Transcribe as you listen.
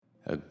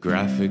A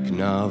graphic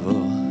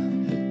novel,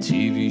 a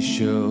TV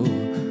show.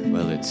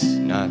 Well, it's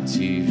not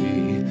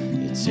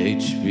TV, it's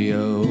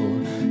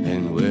HBO.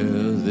 And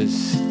will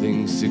this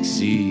thing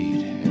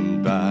succeed?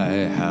 And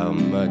by how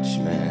much,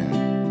 man?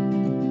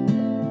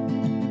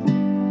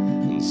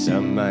 And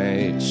some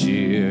might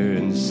cheer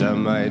and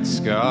some might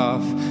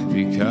scoff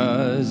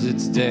because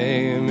it's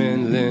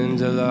Damon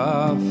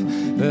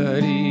Lindelof.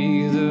 But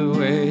either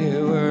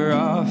way, we're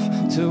off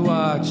to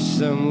watch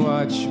some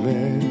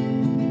Watchmen.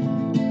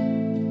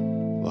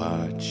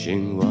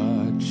 Watching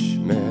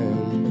Watchmen,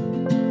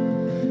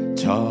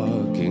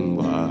 talking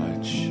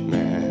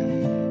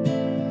Watchmen,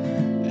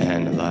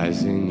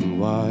 analyzing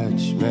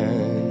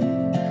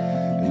Watchmen,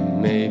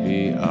 and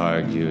maybe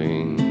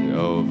arguing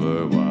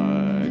over Watchmen.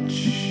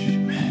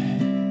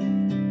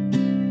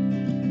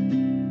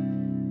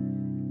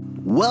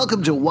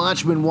 Welcome to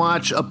Watchmen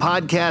Watch, a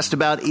podcast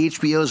about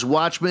HBO's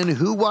Watchmen.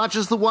 Who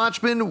watches The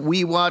Watchmen?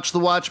 We watch The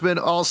Watchmen.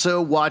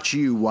 Also, watch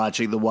you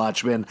watching The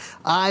Watchmen.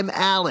 I'm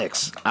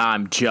Alex.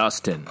 I'm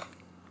Justin.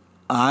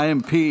 I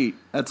am Pete.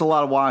 That's a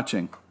lot of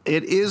watching.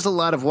 It is a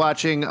lot of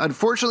watching.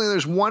 Unfortunately,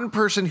 there's one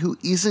person who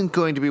isn't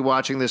going to be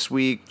watching this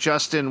week.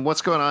 Justin,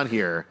 what's going on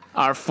here?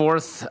 Our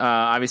fourth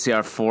host,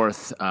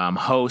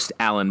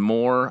 Alan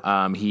Moore.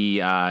 He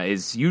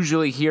is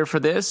usually here for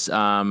this.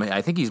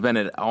 I think he's been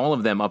at all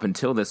of them up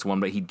until this one,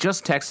 but he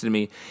just texted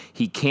me.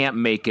 He can't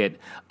make it.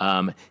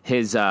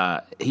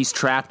 He's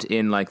trapped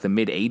in like the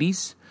mid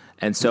 80s,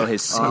 and so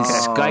his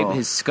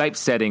Skype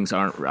settings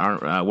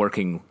aren't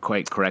working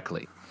quite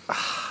correctly.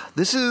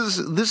 This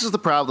is the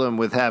problem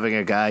with having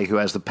a guy who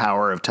has the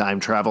power of time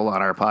travel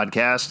on our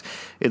podcast.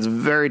 It's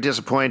very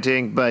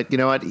disappointing, but you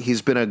know what?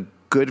 He's been a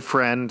good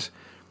friend.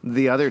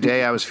 The other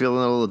day I was feeling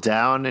a little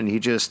down, and he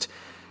just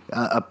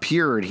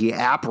appeared. He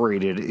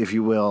apparated, if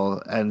you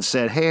will, and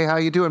said, "Hey, how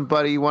you doing,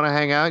 buddy? You want to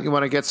hang out? You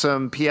want to get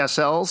some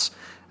PSLs?"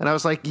 And I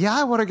was like, "Yeah,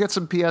 I want to get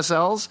some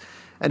PSLs."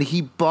 And he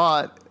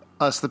bought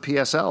us the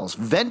PSLs.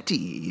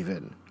 Venti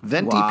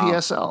wow.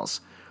 PSLs.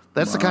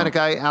 That's the kind of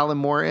guy Alan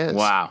Moore is.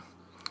 Wow.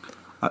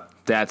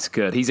 That's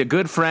good. He's a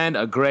good friend,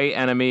 a great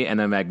enemy, and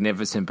a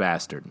magnificent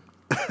bastard.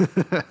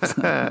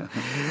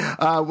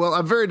 Well,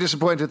 I'm very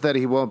disappointed that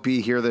he won't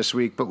be here this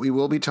week, but we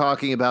will be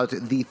talking about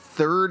the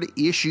third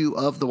issue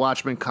of the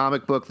Watchmen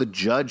comic book, The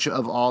Judge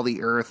of All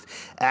the Earth,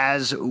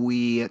 as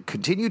we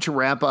continue to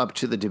ramp up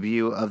to the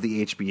debut of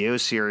the HBO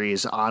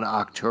series on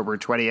October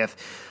 20th.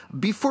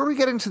 Before we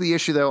get into the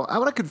issue, though, I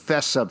want to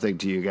confess something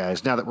to you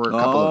guys now that we're a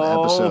couple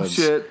of episodes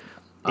into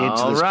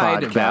this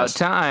podcast. About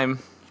time.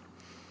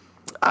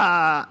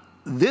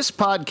 This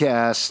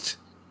podcast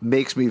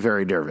makes me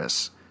very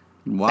nervous.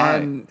 Why?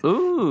 And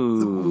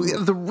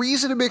the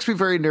reason it makes me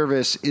very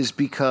nervous is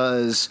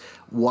because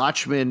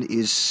Watchmen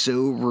is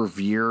so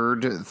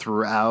revered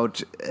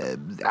throughout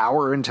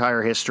our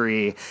entire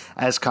history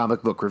as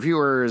comic book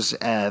reviewers,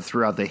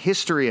 throughout the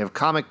history of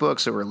comic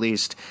books, or at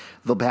least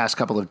the past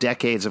couple of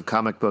decades of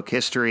comic book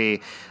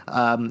history.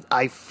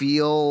 I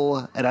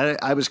feel, and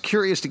I was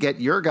curious to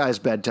get your guys'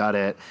 bent on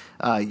it,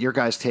 your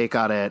guys' take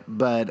on it,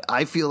 but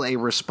I feel a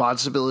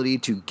responsibility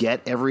to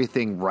get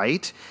everything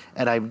right,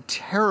 and I'm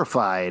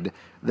terrified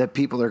that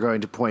people are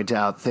going to point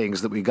out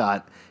things that we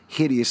got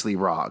hideously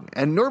wrong.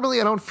 And normally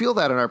I don't feel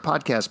that on our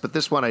podcast, but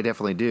this one I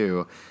definitely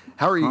do.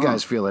 How are you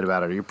guys feeling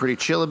about it? Are you pretty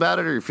chill about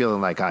it, or are you feeling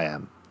like I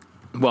am?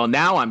 Well,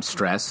 now I'm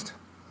stressed.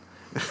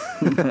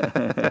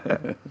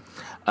 I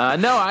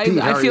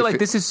feel like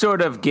this is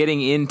sort of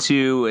getting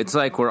into, it's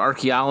like we're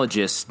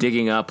archaeologists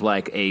digging up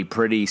like a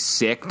pretty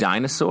sick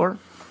dinosaur.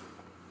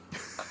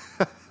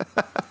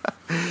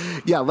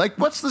 Yeah, like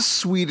what's the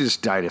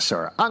sweetest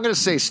dinosaur? I'm going to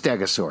say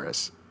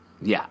Stegosaurus.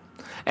 Yeah.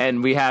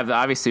 And we have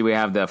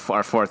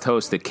our fourth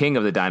host, the king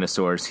of the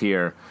dinosaurs,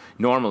 here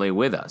normally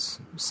with us.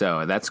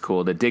 So that's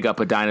cool to dig up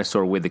a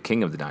dinosaur with the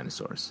king of the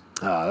dinosaurs.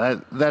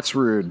 That's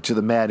rude to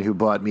the man who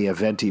bought me a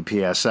Venti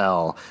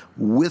PSL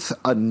with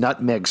a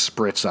nutmeg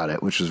spritz on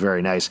it, which was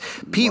very nice.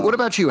 Pete, what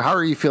about you? How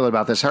are you feeling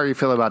about this? How are you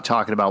feeling about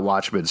talking about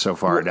Watchmen so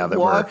far?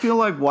 I feel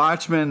like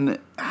Watchmen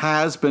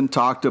has been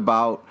talked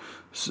about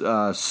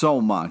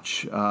so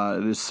much.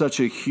 It is such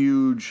a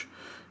huge...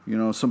 You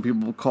know, some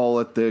people call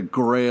it the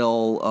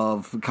grail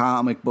of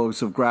comic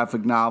books, of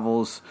graphic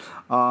novels.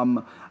 I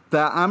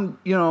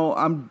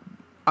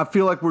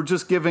feel like we're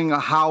just giving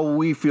how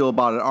we feel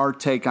about it, our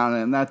take on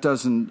it, and that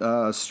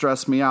doesn't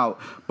stress me out.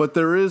 But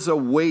there is a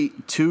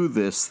weight to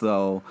this,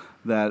 though,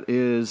 that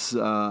is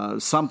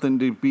something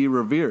to be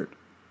revered.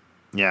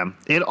 Yeah.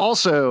 It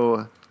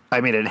also...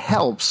 it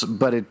helps,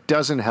 but it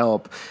doesn't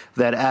help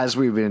that, as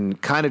we've been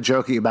kind of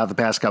joking about the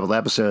past couple of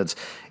episodes,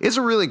 it's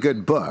a really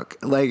good book.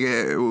 Like,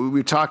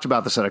 we've talked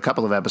about this on a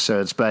couple of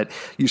episodes, but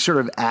you sort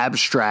of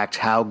abstract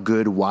how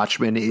good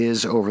Watchmen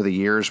is over the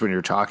years when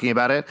you're talking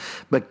about it.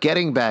 But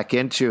getting back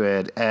into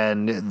it,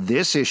 and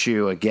this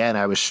issue, again,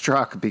 I was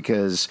struck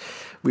because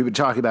we've been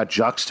talking about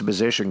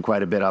juxtaposition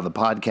quite a bit on the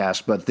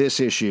podcast, but this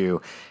issue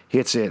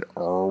hits it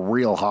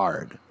real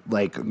hard,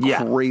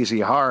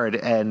 crazy hard.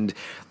 And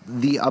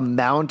the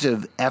amount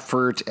of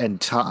effort and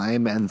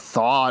time and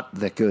thought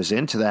that goes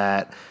into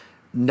that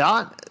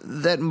Not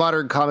that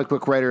modern comic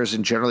book writers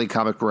and generally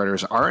comic book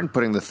writers aren't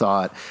putting the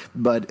thought,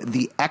 but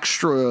the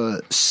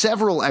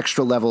several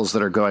extra levels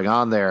that are going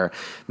on there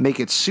make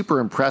it super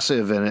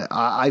impressive, and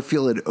I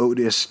feel it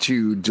onus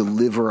to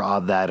deliver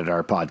on that in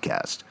our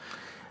podcast.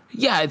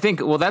 Yeah, I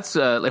think, well, that's,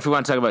 if we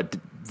want to talk about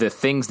the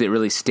things that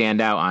really stand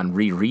out on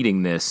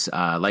rereading this,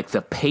 like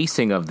the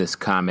pacing of this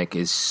comic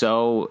is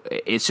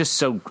it's just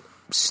so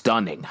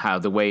stunning how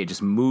the way it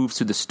just moves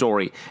through the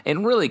story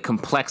and really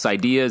complex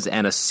ideas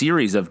and a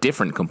series of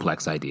different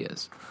complex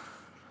ideas.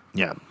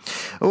 Yeah.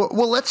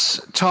 Well,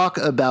 let's talk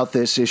about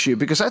this issue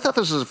because I thought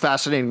this was a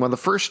fascinating one. The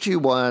first two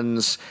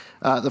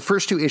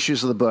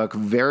issues of the book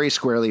very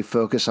squarely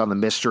focus on the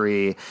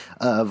mystery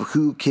of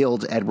who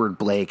killed Edward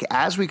Blake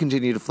as we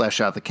continue to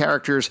flesh out the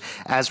characters,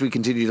 as we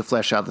continue to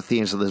flesh out the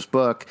themes of this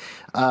book.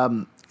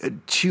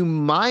 To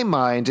my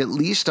mind, at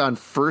least on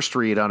first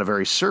read, on a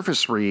very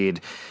surface read,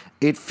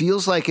 it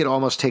feels like it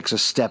almost takes a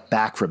step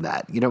back from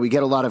that. You know, we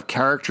get a lot of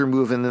character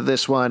move into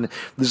this one.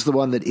 This is the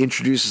one that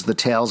introduces the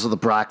tales of the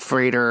Black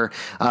Freighter.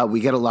 We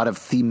get a lot of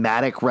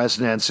thematic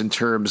resonance in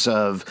terms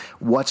of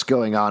what's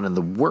going on in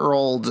the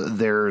world.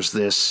 There's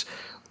this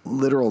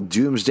literal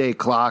doomsday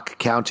clock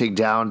counting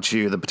down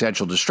to the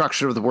potential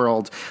destruction of the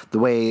world, the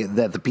way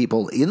that the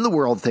people in the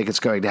world think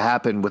it's going to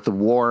happen with the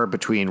war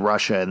between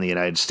Russia and the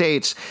United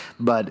States,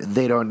 but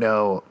they don't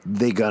know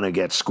they're going to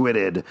get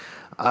squidded.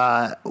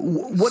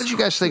 What did you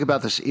guys think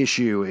about this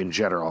issue in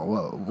general?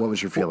 What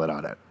was your feeling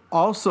on it?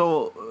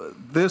 Also,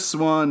 this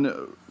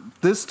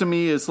to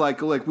me is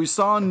like we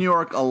saw New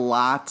York a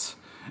lot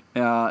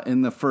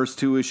in the first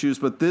two issues,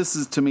 but this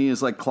is to me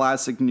is like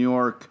classic New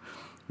York.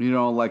 You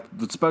know, like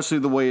especially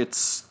the way it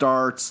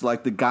starts,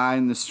 like the guy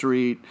in the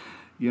street,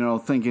 you know,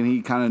 thinking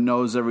he kind of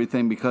knows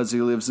everything because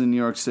he lives in New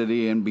York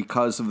City and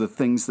because of the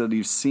things that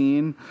he's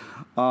seen.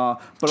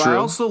 But True. I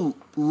also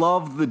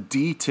love the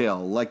detail.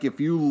 Like if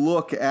you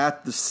look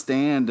at the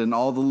stand and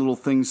all the little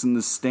things in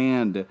the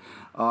stand,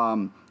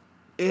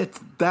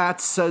 that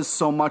says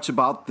so much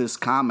about this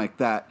comic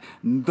that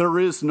there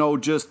is no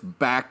just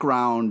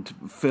background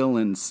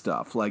fill-in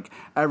stuff. Like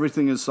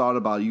everything is thought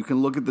about. You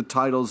can look at the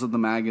titles of the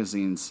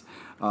magazines.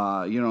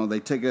 You know, they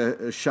take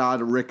a shot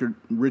at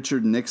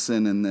Richard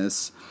Nixon in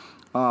this.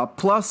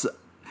 Plus,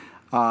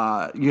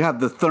 you have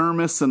the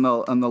thermos and the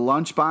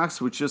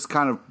lunchbox, which just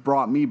kind of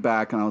brought me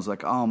back, and I was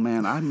like, "Oh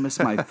man, I miss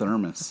my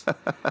thermos."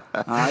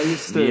 I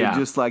used to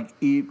just like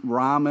eat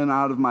ramen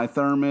out of my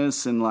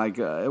thermos, and like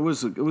it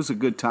was a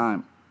good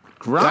time.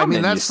 Ramen, I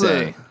mean, that's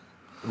the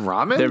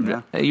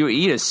ramen. Yeah. You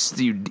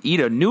eat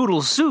a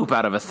noodle soup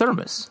out of a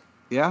thermos.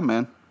 Yeah,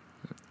 man.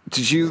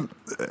 Did you?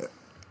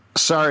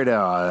 Sorry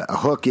to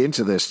hook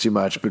into this too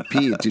much, but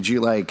Pete, did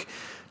you like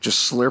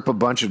just slurp a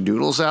bunch of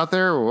noodles out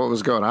there, or what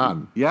was going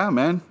on? Yeah,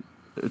 man.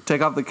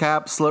 Take off the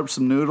cap, slurp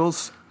some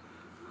noodles.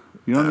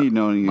 You don't need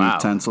no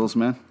utensils,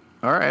 man.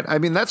 All right. I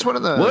mean, that's one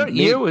of the... What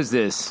year was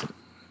this?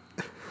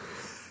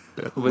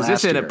 Was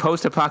this in a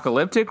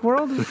post-apocalyptic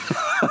world?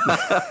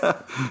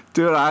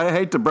 Dude, I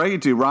hate to break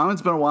it to you.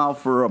 Ramen's been a while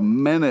for a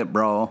minute,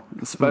 bro.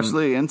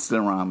 Especially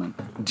instant ramen.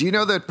 Do you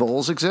know that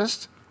bowls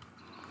exist?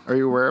 Are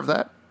you aware of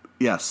that?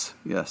 Yes,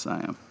 I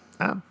am.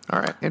 Oh, all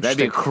right. Interesting. That'd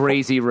be a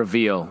crazy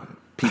reveal.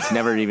 Pete's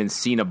never even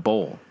seen a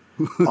bowl.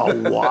 A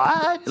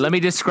what? Let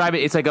me describe it.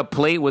 It's like a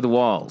plate with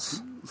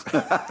walls.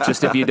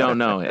 Just if you don't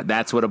know it,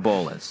 that's what a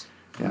bowl is.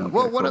 Yeah.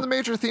 Well, one of the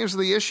major themes of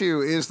the issue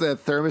is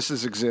that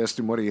thermoses exist,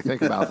 and what do you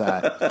think about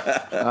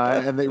that?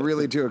 And they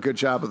really do a good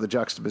job of the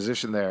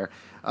juxtaposition there.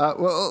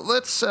 Well,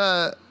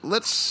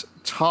 let's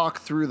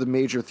talk through the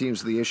major themes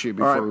of the issue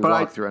before we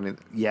walk through any.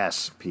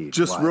 Yes, Pete.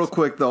 Just real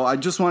quick though, I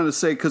just wanted to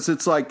say because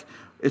it's like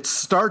it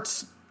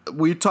starts.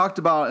 We talked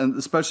about, and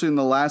especially in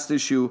the last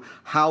issue,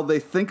 how they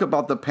think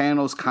about the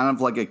panels kind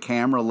of like a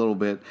camera a little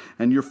bit,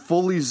 and you're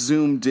fully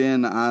zoomed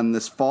in on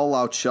this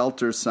Fallout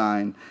shelter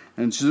sign,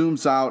 and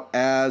zooms out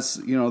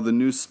as, you know, the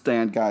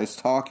newsstand guy's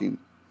talking.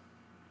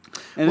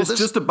 And it's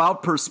just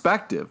about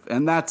perspective,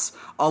 and that's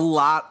a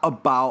lot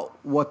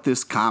about what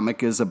this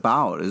comic is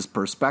about, is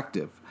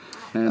perspective.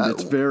 And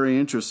it's very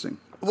interesting.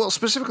 Well,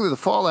 specifically the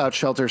Fallout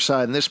shelter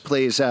side, and this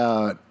plays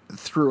out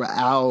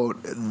throughout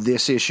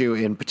this issue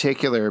in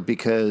particular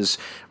because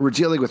we're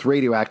dealing with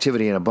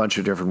radioactivity in a bunch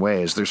of different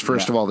ways. There's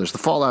first of all, there's the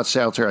Fallout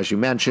shelter, as you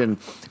mentioned,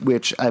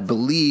 which I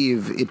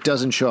believe it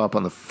doesn't show up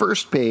on the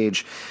first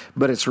page,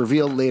 but it's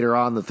revealed later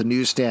on that the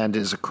newsstand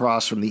is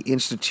across from the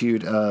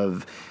Institute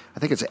of,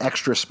 I think it's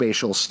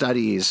Extraspatial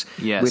Studies,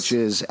 which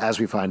is, as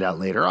we find out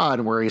later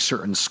on, where a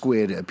certain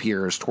squid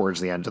appears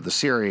towards the end of the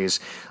series.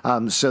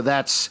 So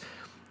that's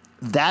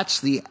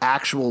the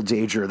actual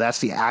danger. That's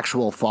the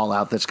actual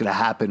fallout that's going to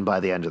happen by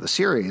the end of the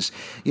series.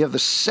 You have the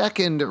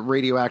second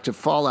radioactive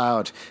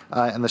fallout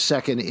and the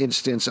second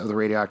instance of the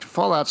radioactive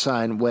fallout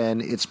sign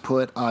when it's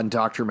put on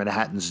Dr.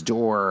 Manhattan's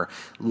door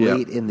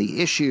late in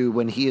the issue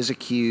when he is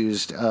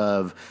accused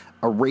of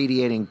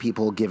irradiating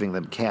people, giving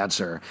them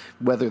cancer.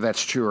 Whether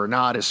that's true or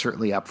not is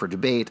certainly up for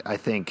debate. I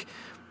think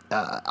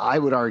I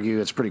would argue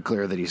it's pretty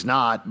clear that he's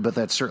not, but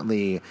that's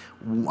certainly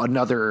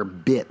another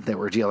bit that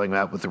we're dealing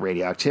with the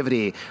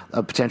radioactivity,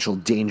 a potential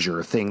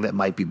danger thing that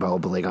might be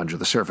bubbling under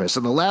the surface.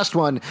 And the last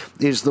one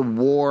is the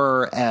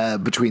war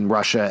between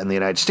Russia and the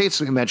United States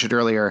that we mentioned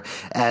earlier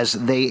as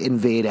they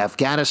invade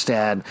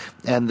Afghanistan.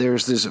 And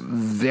there's this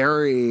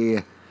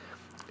very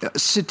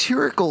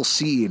satirical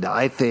scene,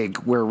 I think,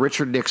 where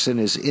Richard Nixon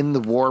is in the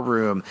war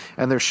room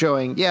and they're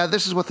showing,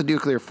 this is what the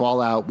nuclear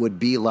fallout would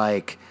be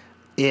like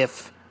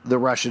if the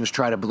Russians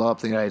try to blow up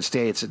the United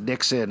States. And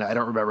Nixon, I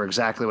don't remember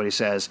exactly what he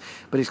says,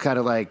 but he's kind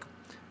of like,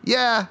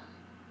 that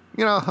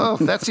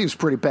seems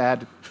pretty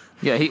bad.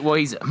 Yeah,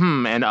 he's,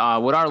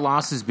 and would our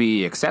losses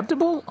be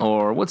acceptable,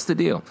 or what's the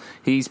deal?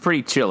 He's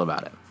pretty chill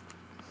about it.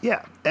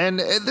 Yeah, and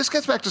this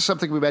gets back to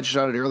something we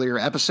mentioned on an earlier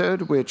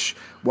episode, which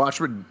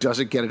Watchmen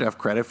doesn't get enough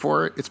credit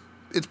for.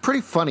 It's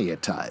pretty funny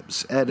at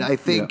times, and I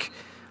think,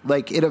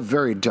 in a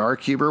very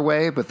dark humor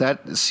way, but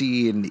that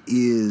scene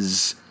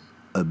is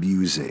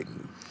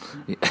amusing.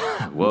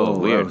 Whoa,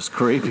 weird. That was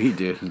creepy,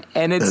 dude.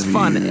 And it's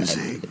fun.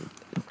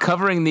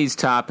 Covering these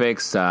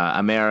topics,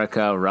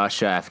 America,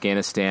 Russia,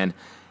 Afghanistan,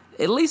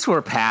 at least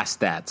we're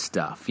past that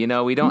stuff. We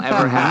don't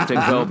ever have to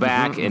go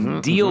back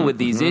and deal with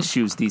these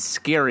issues, these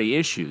scary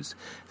issues.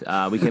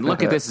 We can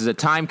look at this as a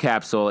time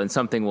capsule and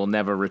something we'll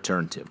never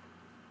return to.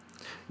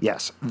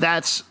 Yes,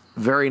 that's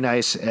very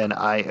nice, and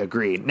I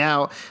agree.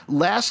 Now,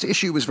 last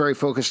issue was very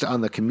focused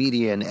on the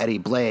comedian Eddie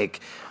Blake.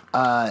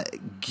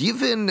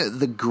 Given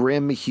the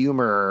grim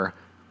humor,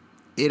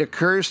 it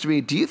occurs to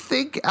me, do you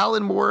think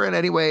Alan Moore in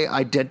any way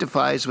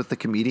identifies with the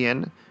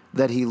comedian?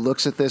 That he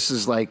looks at this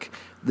as like,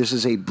 this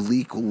is a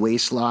bleak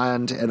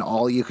wasteland and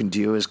all you can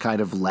do is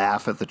kind of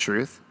laugh at the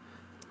truth?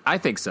 I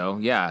think so,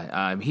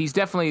 yeah. He's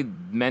definitely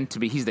meant to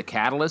be, he's the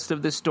catalyst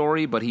of this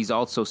story, but he's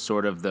also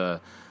sort of the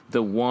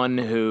one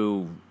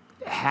who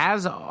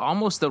has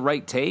almost the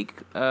right take.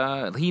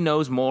 He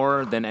knows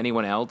more than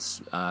anyone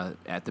else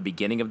at the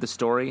beginning of the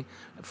story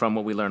from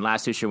what we learned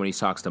last issue when he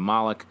talks to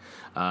Moloch.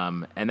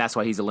 And that's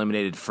why he's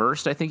eliminated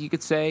first, I think you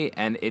could say.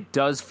 And it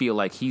does feel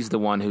like he's the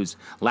one who's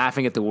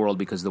laughing at the world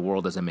because the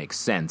world doesn't make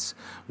sense,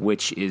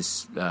 which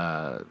is...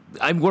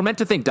 we're meant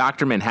to think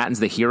Dr. Manhattan's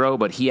the hero,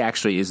 but he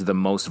actually is the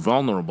most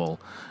vulnerable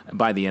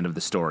by the end of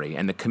the story.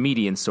 And the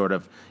comedian sort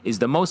of is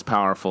the most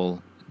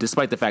powerful,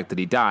 despite the fact that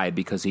he died,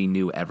 because he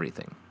knew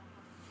everything.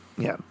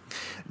 Yeah.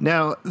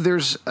 Now,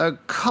 there's a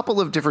couple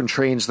of different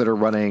trains that are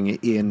running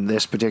in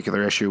this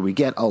particular issue. We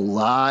get a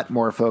lot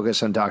more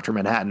focus on Dr.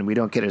 Manhattan. We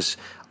don't get his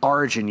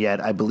origin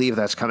yet. I believe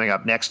that's coming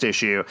up next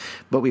issue,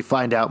 but we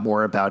find out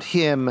more about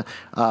him.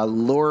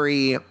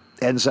 Laurie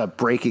ends up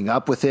breaking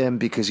up with him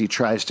because he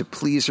tries to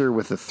please her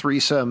with a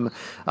threesome,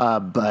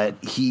 but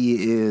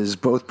he is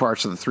both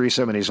parts of the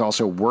threesome, and he's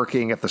also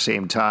working at the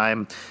same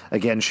time,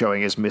 again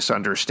showing his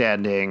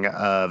misunderstanding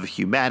of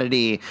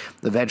humanity.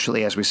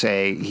 Eventually, as we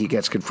say, he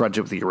gets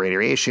confronted with the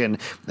irradiation,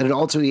 and it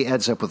ultimately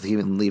ends up with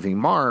him leaving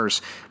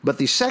Mars. But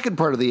the second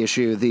part of the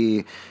issue,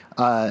 the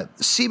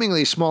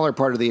seemingly smaller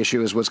part of the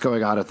issue, is what's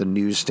going on at the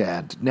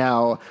newsstand.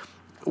 Now,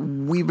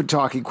 we've been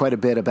talking quite a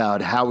bit about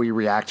how we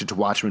reacted to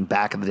Watchmen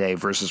back in the day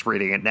versus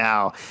reading it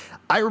now.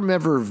 I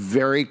remember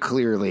very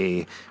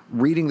clearly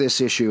reading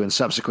this issue and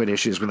subsequent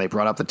issues when they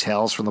brought up the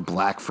Tales from the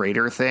Black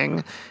Freighter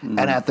thing.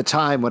 And at the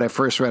time, when I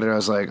first read it, I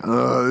was like,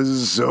 oh, this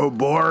is so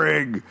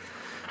boring.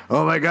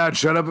 Oh, my God,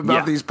 shut up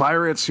about these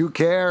pirates. Who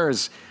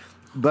cares?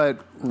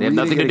 But they have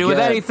nothing to do with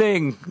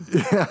anything.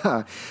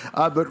 Yeah.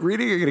 But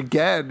reading it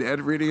again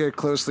and reading it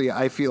closely,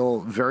 I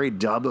feel very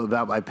dumb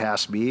about my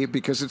past me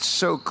because it's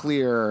so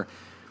clear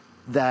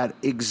that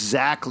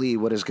exactly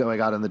what is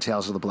going on in the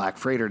Tales of the Black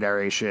Freighter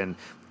narration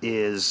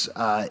is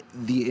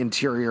the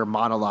interior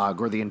monologue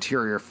or the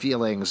interior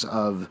feelings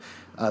of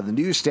the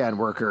newsstand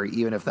worker,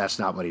 even if that's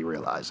not what he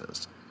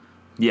realizes.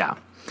 Yeah.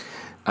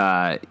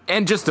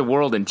 And just the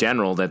world in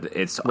general, that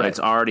it's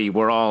already,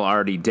 we're all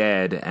already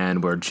dead,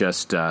 and we're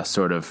just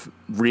sort of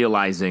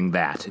realizing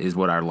that is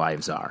what our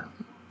lives are.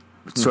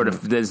 Sort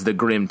of, there's the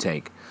grim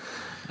take.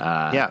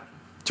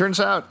 Turns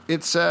out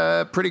it's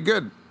pretty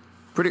good.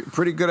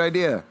 Pretty good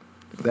idea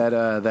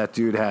that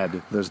dude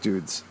had, those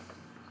dudes.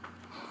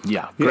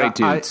 Yeah, great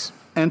dudes.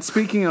 And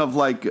speaking of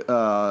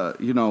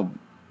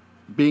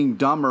being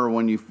dumber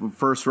when you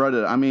first read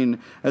it. I mean,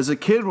 as a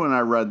kid when I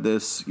read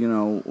this,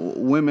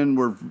 women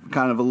were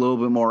kind of a little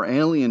bit more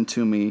alien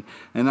to me,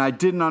 and I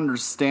didn't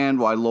understand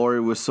why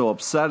Laurie was so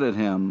upset at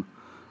him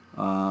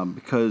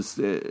because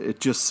it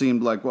just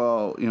seemed like,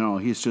 well,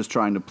 he's just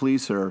trying to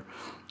please her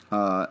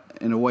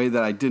in a way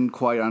that I didn't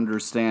quite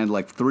understand.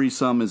 Like,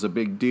 threesome is a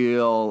big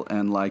deal,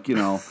 and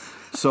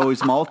so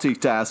he's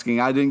multitasking.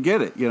 I didn't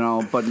get it,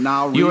 but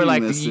now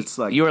reading this, it's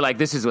like... You were like,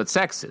 this is what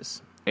sex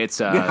is.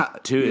 It's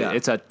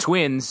it's a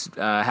twins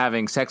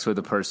having sex with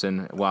a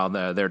person while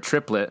their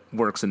triplet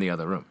works in the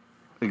other room.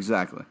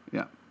 Exactly.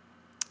 Yeah.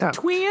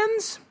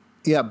 Twins.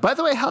 Yeah. By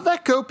the way, how'd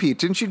that go, Pete?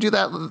 Didn't you do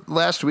that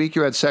last week?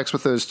 You had sex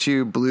with those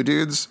two blue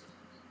dudes.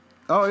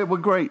 Oh, it was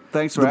great.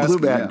 Thanks for asking. The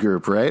Blue Band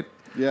group, right?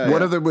 Yeah.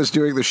 One of them was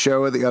doing the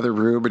show in the other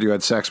room, and you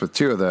had sex with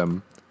two of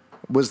them.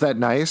 Was that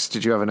nice?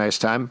 Did you have a nice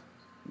time?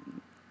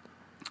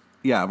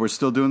 Yeah, we're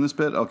still doing this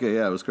bit? Okay,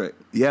 yeah, it was great.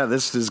 Yeah,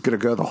 this is going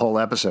to go the whole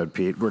episode,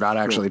 Pete. We're not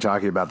actually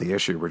talking about the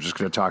issue. We're just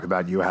going to talk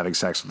about you having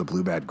sex with the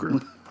Blue Bad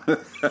group.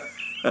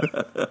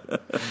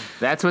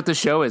 That's what the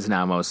show is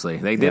now, mostly.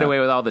 They did away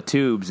with all the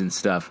tubes and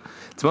stuff.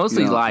 It's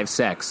mostly live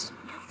sex.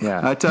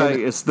 Yeah, I tell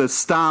you, it's the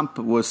stomp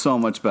was so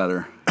much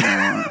better.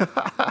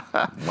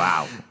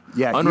 Wow.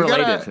 Yeah,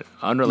 Unrelated.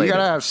 You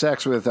gotta have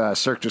sex with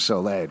Cirque du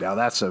Soleil. Now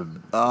that's a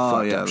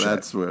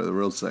that's where the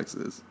real sex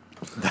is.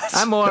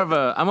 I'm more of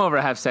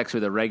a have sex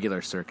with a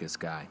regular circus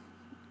guy.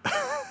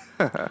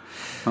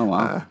 Oh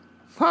wow,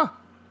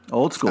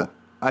 old school.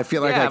 I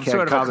feel like Yeah, I I'm can't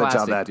sort of a comment on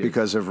classic that dude.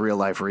 because of real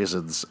life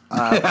reasons. We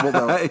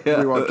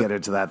won't get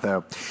into that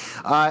though.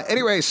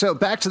 Anyway, so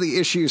back to the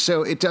issue.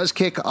 So it does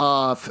kick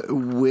off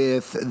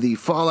with the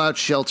Fallout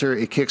shelter.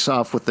 It kicks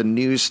off with the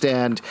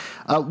newsstand.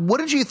 What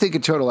did you think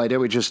in total? I know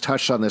we just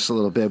touched on this a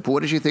little bit, but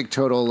what did you think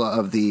total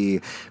of the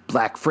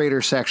Black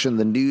Freighter section,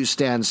 the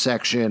newsstand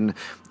section,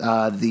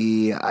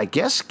 I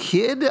guess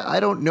kid? I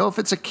don't know if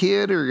it's a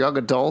kid or young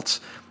adult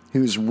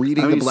who's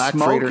reading the Black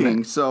smoking,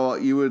 Freighter. So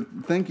you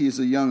would think he's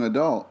a young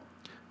adult.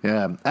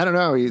 Yeah, I don't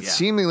know. He's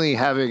seemingly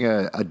having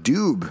a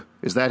doob.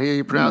 Is that how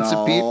you pronounce it,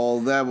 Pete?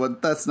 No,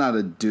 that's not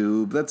a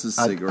doob. That's a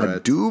cigarette. A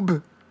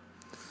doob?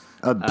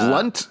 A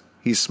blunt?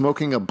 He's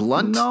smoking a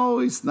blunt? No,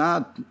 he's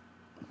not.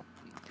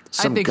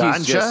 Some I think ganja?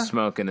 he's just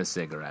smoking a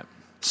cigarette.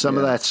 Some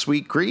of that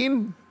sweet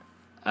green?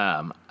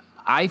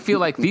 I feel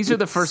like these are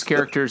the first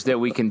characters that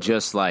we can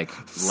just like.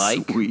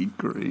 Sweet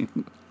green.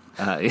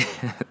 We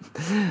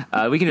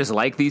can just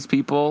like these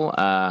people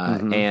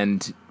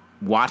and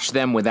watch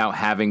them without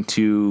having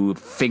to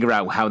figure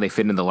out how they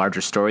fit in the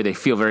larger story. They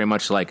feel very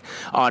much like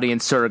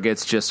audience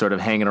surrogates just sort of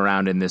hanging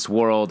around in this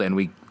world,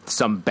 and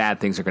some bad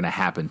things are going to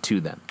happen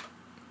to them.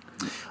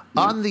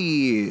 On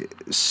the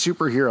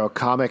superhero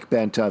comic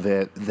bent of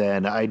it,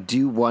 then, I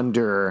do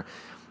wonder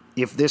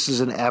if this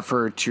is an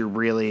effort to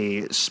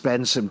really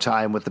spend some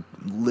time with the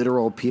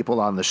literal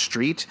people on the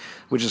street,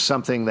 which is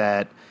something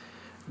that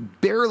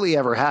barely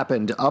ever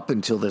happened up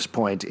until this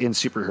point in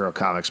superhero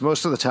comics.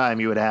 Most of the time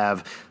you would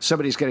have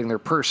somebody's getting their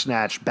purse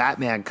snatched,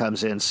 Batman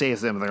comes in,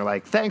 saves them, and they're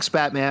like, thanks,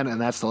 Batman,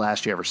 and that's the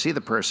last you ever see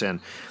the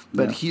person.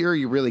 But here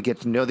you really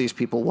get to know these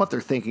people, what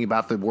they're thinking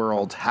about the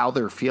world, how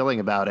they're feeling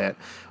about it.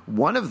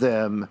 One of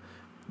them,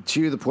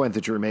 to the point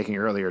that you were making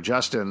earlier,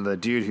 Justin, the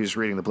dude who's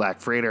reading the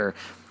Black Freighter,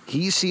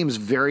 he seems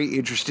very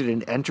interested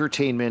in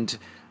entertainment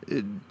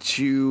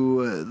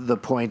to the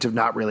point of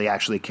not really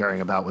actually caring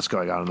about what's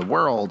going on in the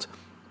world.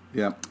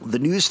 Yeah. The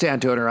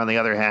newsstand owner, on the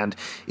other hand,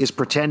 is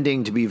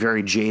pretending to be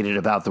very jaded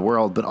about the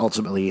world, but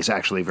ultimately he's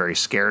actually very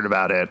scared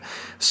about it.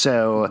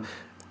 So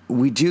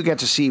we do get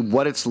to see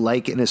what it's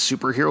like in a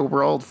superhero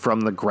world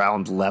from the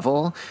ground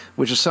level,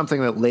 which is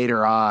something that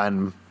later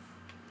on,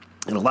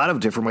 in a lot of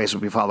different ways,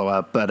 we follow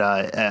up.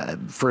 But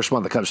first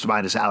one that comes to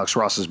mind is Alex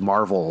Ross's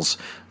Marvels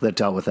that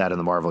dealt with that in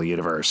the Marvel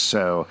Universe.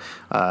 So,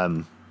 I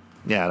don't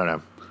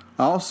know.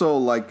 Also,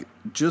 like,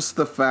 just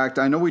the fact,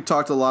 I know we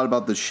talked a lot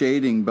about the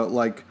shading, but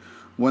like,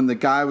 when the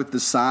guy with the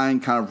sign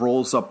kind of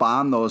rolls up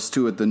on those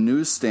two at the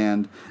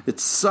newsstand,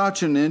 it's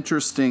such an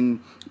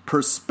interesting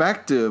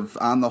perspective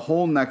on the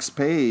whole next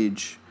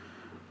page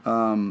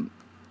that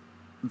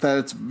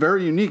it's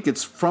very unique.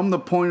 It's from the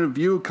point of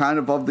view kind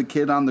of the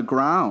kid on the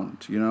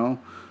ground, you know?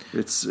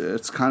 It's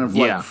kind of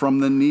like from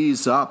the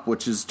knees up,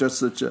 which is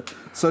just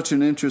such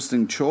an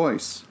interesting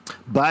choice.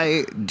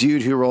 By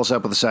dude who rolls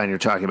up with the sign, you're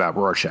talking about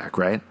Rorschach,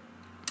 right?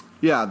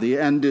 Yeah, the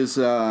end is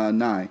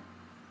nigh.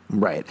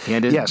 Right. The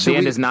end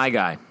is Nye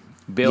Guy.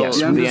 Bill, Yes,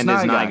 the end is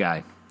Nye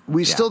Guy.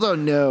 We still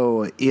don't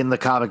know in the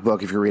comic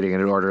book, if you're reading it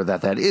in order,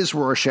 that is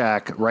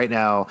Rorschach. Right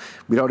now,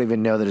 we don't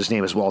even know that his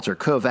name is Walter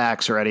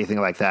Kovacs or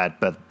anything like that,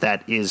 but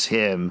that is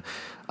him.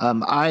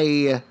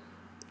 I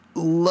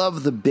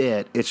love the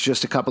bit. It's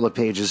just a couple of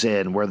pages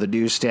in where the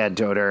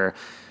newsstand owner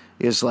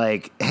is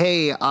like,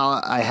 hey,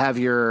 I have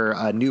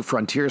your new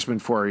frontiersman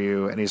for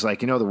you. And he's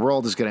like, the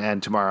world is going to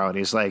end tomorrow. And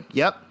he's like,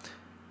 yep.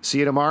 See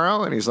you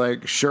tomorrow? And he's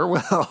like, sure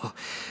will.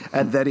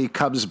 And then he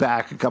comes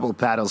back a couple of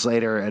panels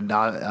later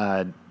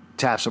and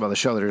taps him on the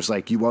shoulder. It's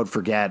like, you won't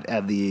forget.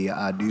 And the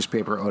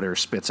newspaper owner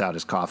spits out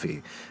his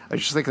coffee. I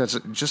just think that's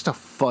just a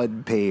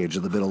fun page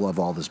in the middle of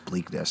all this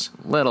bleakness.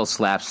 Little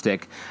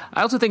slapstick.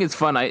 I also think it's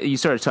fun. You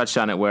sort of touched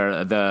on it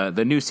where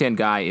the newsstand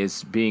guy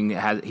he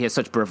has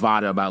such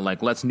bravado about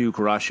like, let's nuke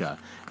Russia.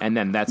 And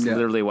then that's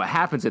literally what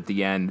happens at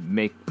the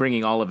end,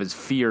 bringing all of his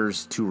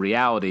fears to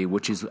reality,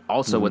 which is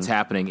also what's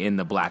happening in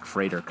the Black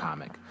Freighter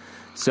comic.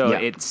 So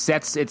it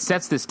sets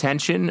this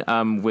tension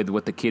with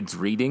what the kid's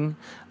reading,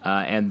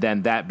 and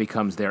then that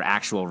becomes their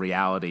actual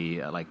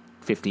reality like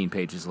 15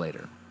 pages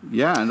later.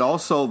 Yeah, and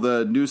also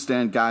the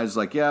newsstand guy's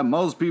like, yeah,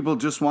 most people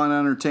just want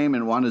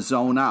entertainment, want to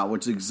zone out,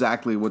 which is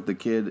exactly what the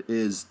kid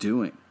is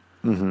doing.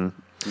 Mm-hmm.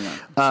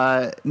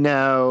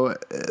 Now,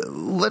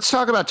 let's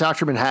talk about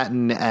Dr.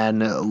 Manhattan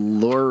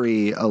and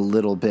Laurie a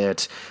little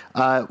bit.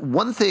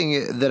 One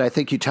thing that I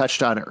think you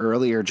touched on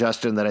earlier,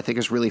 Justin, that I think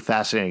is really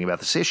fascinating about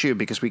this issue,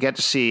 because we get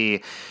to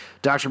see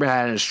Dr.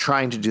 Manhattan is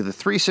trying to do the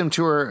threesome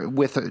tour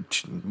with,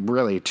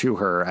 really to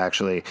her,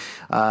 actually.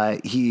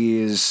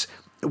 He's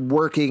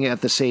working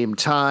at the same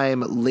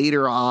time.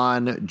 Later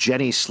on,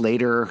 Jenny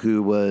Slater,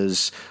 who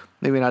was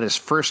maybe not his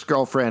first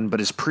girlfriend,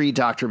 but his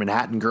pre-Dr.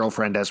 Manhattan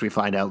girlfriend, as we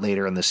find out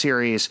later in the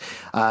series,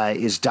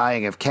 is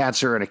dying of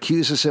cancer and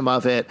accuses him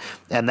of it,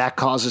 and that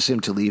causes him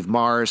to leave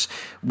Mars.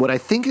 What I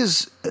think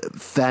is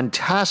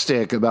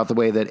fantastic about the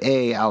way that,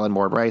 Alan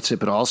Moore writes it,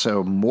 but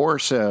also more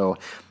so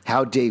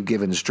how Dave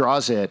Gibbons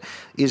draws it,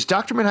 is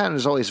Dr. Manhattan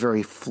is always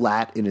very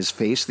flat in his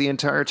face the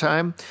entire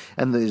time,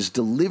 and his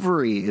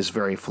delivery is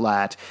very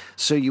flat,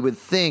 so you would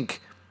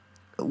think,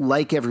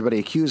 like everybody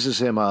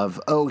accuses him of,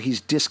 he's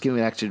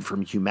disconnected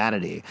from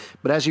humanity.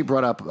 But as you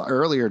brought up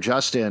earlier,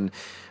 Justin,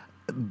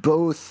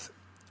 both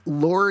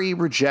Laurie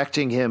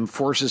rejecting him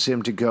forces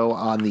him to go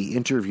on the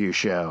interview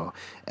show,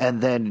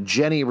 and then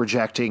Jenny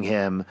rejecting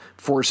him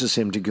forces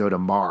him to go to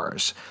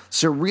Mars.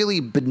 So really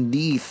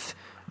beneath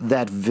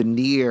that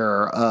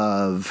veneer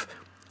of,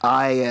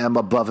 I am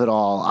above it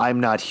all, I'm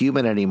not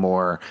human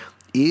anymore,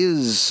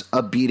 is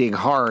a beating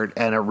heart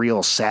and a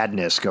real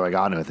sadness going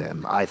on with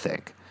him, I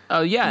think.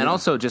 Oh, yeah, and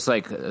also just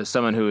like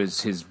someone who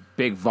is his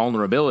big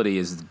vulnerability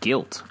is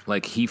guilt.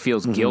 Like he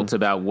feels guilt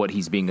about what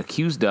he's being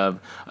accused of,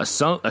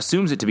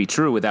 assumes it to be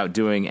true without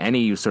doing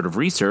any sort of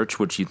research,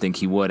 which you'd think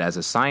he would as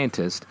a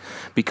scientist,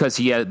 because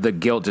the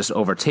guilt just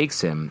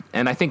overtakes him.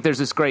 And I think there's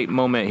this great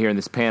moment here in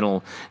this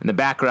panel. In the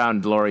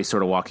background, Laurie's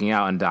sort of walking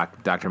out, and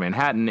Dr.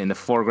 Manhattan. In the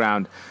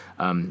foreground,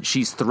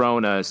 she's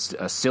thrown a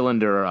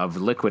cylinder of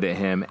liquid at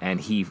him, and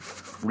he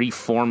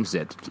reforms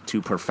it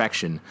to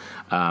perfection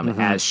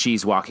as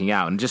she's walking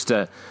out. And just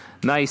a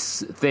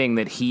nice thing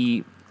that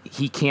he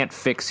can't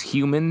fix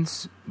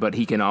humans, but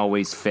he can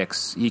always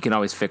fix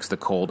the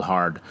cold,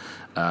 hard,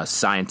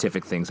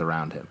 scientific things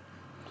around him.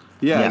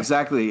 Yeah,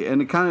 exactly.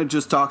 And it kind of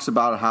just talks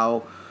about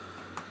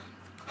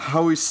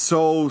how he's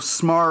so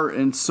smart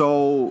and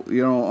so,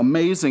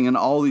 amazing in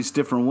all these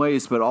different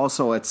ways, but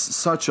also it's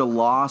such a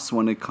loss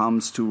when it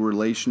comes to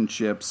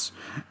relationships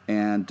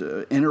and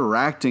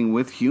interacting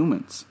with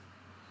humans.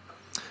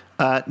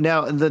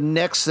 Now, the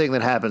next thing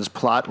that happens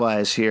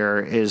plot-wise here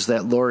is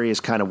that Laurie is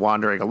kind of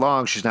wandering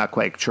along. She's not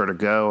quite sure to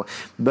go,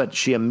 but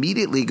she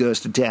immediately goes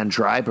to Dan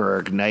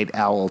Dreiberg, Night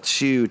Owl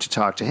 2, to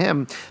talk to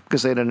him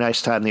because they had a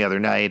nice time the other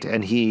night,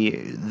 and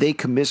they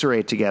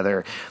commiserate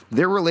together.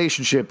 Their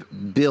relationship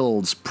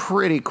builds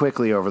pretty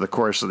quickly over the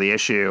course of the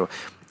issue.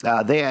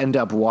 They end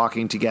up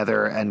walking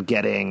together and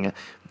getting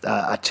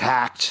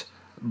attacked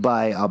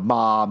by a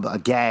mob, a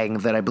gang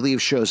that I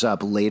believe shows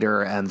up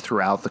later and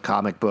throughout the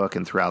comic book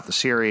and throughout the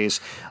series.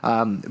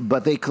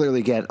 But they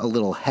clearly get a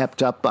little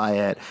hepped up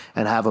by it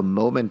and have a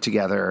moment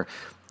together.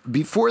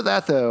 Before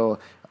that, though,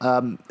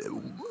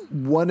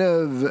 one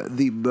of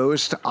the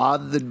most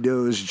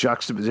on-the-nose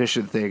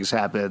juxtaposition things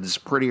happens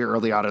pretty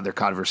early on in their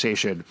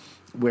conversation,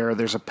 where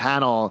there's a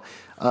panel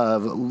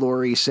of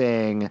Laurie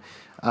saying,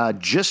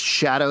 just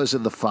shadows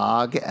in the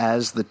fog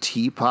as the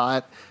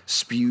teapot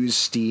spews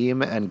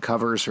steam and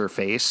covers her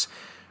face.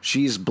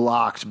 She's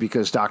blocked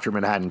because Dr.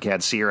 Manhattan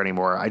can't see her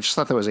anymore. I just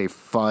thought that was a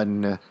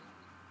fun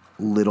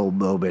little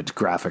moment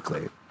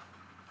graphically.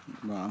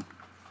 Wow.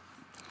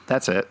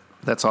 That's it.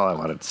 That's all I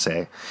wanted to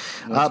say.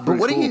 But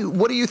what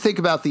do you think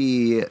about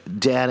the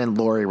Dan and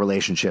Laurie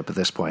relationship at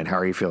this point? How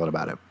are you feeling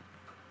about it?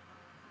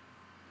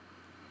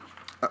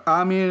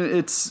 I mean,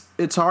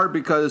 it's hard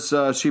because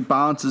she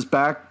bounces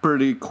back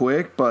pretty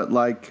quick, but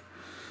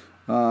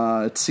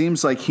it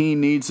seems like he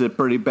needs it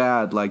pretty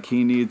bad. Like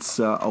he needs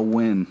a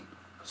win,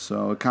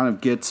 so it kind of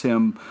gets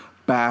him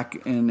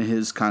back in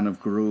his kind of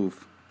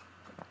groove.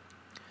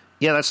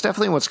 Yeah, that's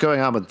definitely what's going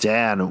on with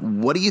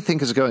Dan. What do you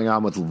think is going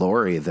on with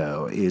Laurie,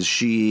 though? Is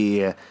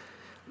she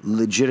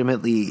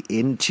legitimately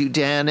into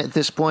Dan at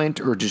this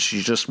point, or does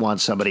she just want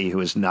somebody who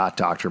is not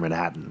Dr.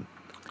 Manhattan?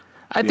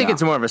 I think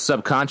it's more of a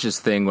subconscious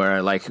thing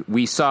where, like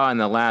we saw in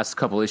the last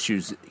couple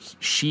issues,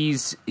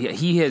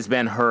 he has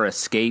been her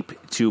escape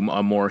to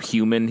a more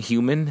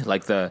human,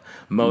 like the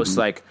most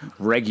like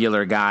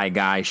regular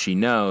guy she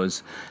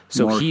knows.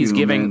 So more He's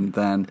giving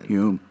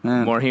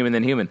more human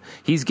than human.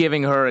 He's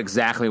giving her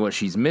exactly what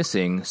she's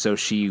missing, so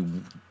she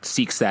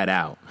seeks that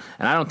out.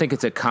 And I don't think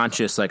it's a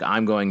conscious, like,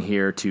 I'm going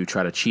here to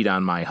try to cheat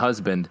on my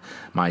husband,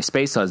 my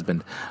space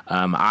husband.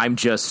 I'm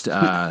just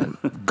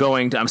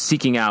I'm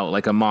seeking out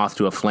like a moth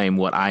to a flame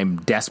what I'm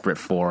desperate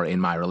for in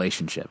my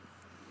relationship.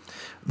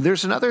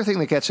 There's another thing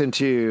that gets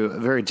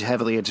very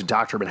heavily into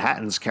Dr.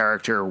 Manhattan's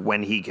character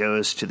when he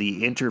goes to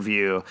the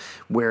interview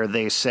where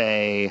they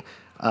say,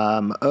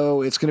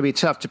 it's going to be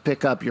tough to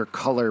pick up your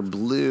color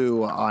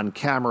blue on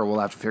camera.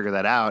 We'll have to figure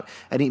that out.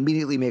 And he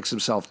immediately makes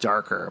himself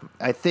darker.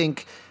 I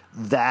think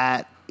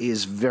that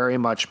is very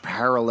much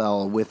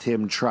parallel with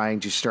him trying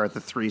to start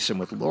the threesome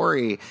with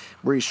Laurie,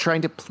 where he's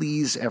trying to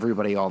please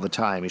everybody all the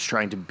time. He's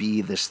trying to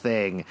be this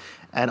thing.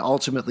 And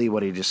ultimately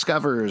what he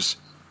discovers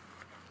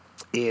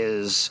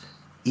is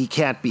he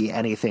can't be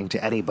anything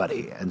to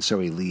anybody, and so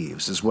he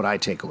leaves, is what I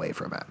take away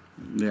from it.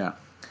 Yeah.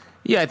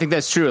 Yeah, I think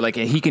that's true. Like,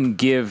 he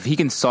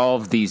can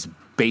solve these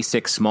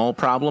basic small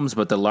problems,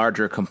 but the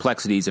larger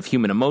complexities of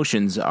human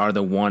emotions are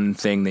the one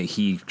thing that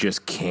he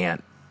just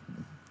can't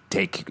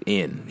take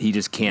in. He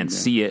just can't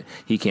see it.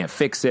 He can't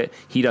fix it.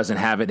 He doesn't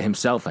have it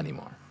himself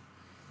anymore.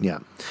 Yeah.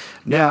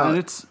 Now, and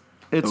it's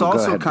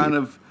also ahead, kind Pete.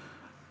 of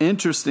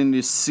interesting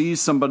to see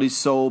somebody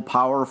so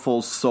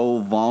powerful, so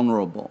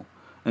vulnerable,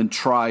 and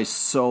try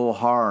so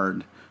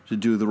hard to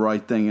do the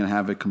right thing and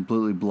have it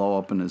completely blow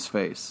up in his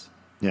face.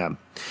 Yeah.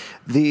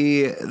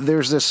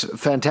 There's this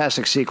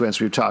fantastic sequence,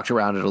 we've talked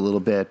around it a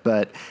little bit,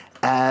 but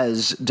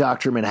as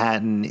Dr.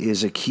 Manhattan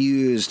is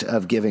accused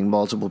of giving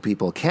multiple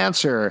people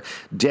cancer,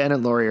 Dan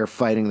and Laurie are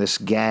fighting this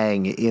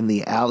gang in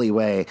the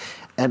alleyway,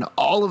 and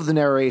all of the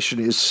narration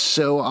is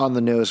so on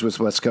the nose with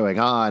what's going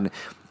on.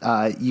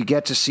 You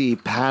get to see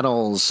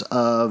panels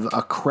of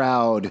a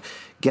crowd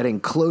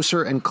getting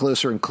closer and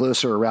closer and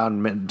closer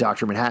around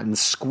Dr. Manhattan,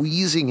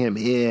 squeezing him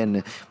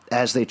in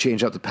as they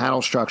change up the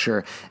panel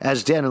structure.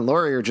 As Dan and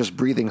Laurie are just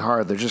breathing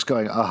hard, they're just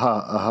going,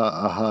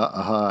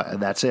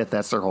 and that's it.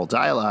 That's their whole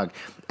dialogue,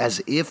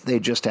 as if they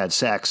just had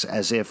sex,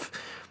 as if,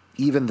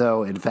 even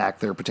though, in fact,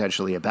 they're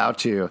potentially about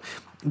to.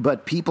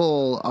 But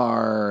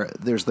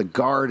there's the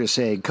guard is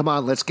saying, come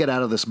on, let's get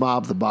out of this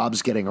mob. The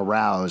mob's getting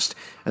aroused.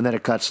 And then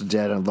it cuts to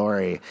Dan and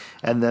Laurie.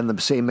 And then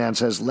the same man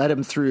says, let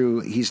him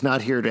through. He's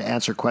not here to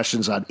answer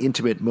questions on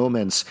intimate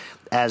moments,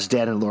 as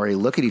Dan and Laurie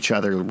look at each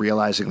other,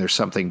 realizing there's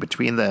something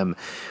between them.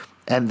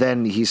 And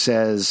then he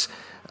says,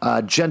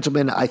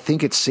 gentlemen, I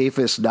think it's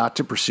safest not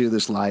to pursue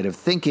this line of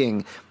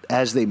thinking,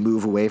 as they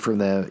move away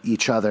from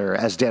each other,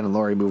 as Dan and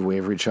Laurie move away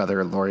from each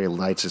other, and Laurie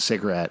lights a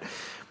cigarette.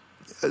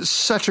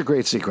 Such a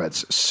great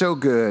sequence. So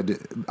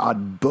good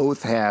on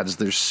both hands.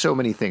 There's so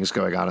many things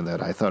going on in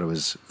that. I thought it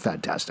was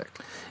fantastic.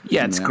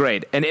 Yeah, it's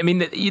great. And I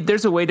mean,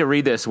 there's a way to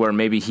read this where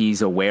maybe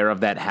he's aware of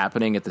that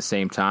happening at the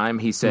same time.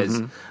 He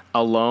says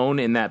alone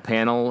in that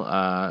panel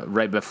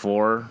right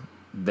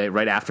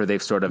after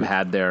they've sort of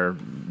had their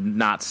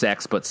not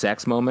sex but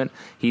sex moment.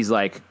 He's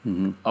like,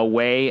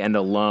 away and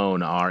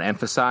alone are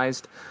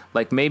emphasized.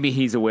 Like, maybe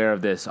he's aware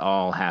of this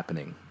all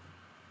happening.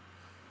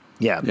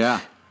 Yeah.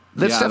 Yeah.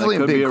 That's definitely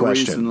that could a big be a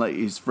question. reason like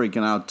he's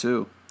freaking out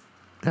too.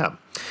 Yeah.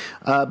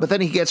 But then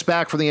he gets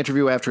back from the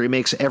interview after he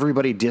makes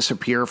everybody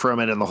disappear from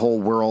it, and the whole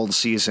world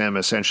sees him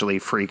essentially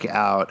freak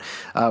out.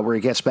 Where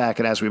he gets back,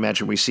 and as we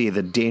mentioned, we see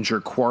the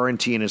danger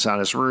quarantine is on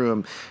his room.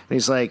 And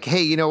he's like,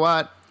 hey, you know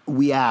what?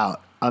 We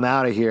out. I'm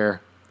out of here.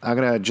 I'm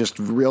going to just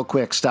real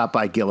quick stop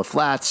by Gila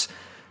Flats,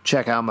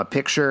 check out my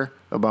picture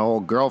of my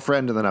old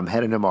girlfriend, and then I'm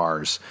heading to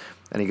Mars.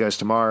 And he goes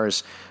to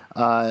Mars.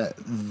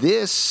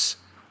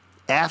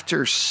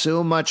 After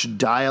so much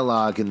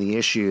dialogue in the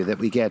issue, that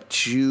we get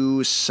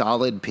 2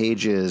 solid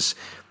pages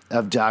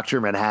of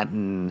Dr.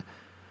 Manhattan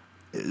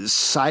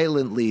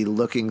silently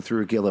looking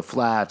through Gila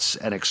Flats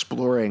and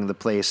exploring the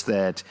place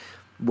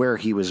where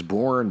he was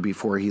born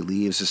before he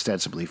leaves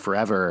ostensibly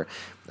forever,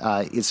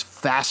 is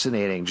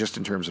fascinating just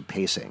in terms of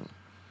pacing.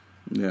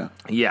 Yeah.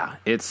 Yeah,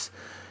 it's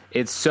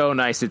so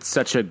nice. It's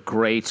such a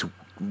great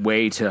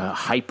way to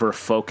hyper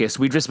focus.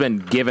 We've just been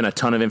given a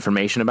ton of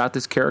information about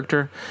this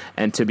character,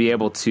 and to be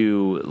able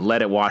to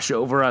let it wash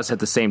over us at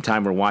the same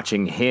time we're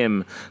watching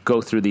him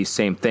go through these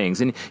same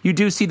things. And you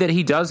do see that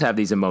he does have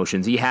these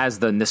emotions. He has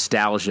the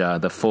nostalgia,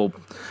 the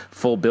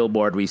full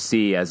billboard we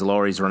see as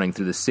Laurie's running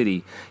through the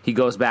city. He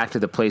goes back to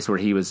the place where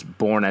he was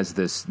born as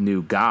this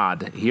new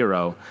god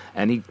hero,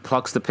 and he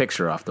plucks the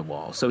picture off the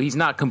wall. So he's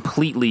not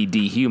completely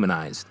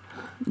dehumanized.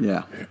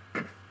 Yeah.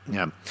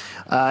 Yeah.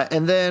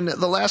 And then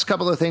the last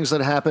couple of things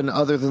that happen,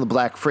 other than the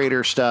Black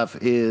Freighter stuff,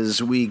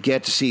 is we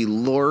get to see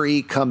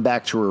Laurie come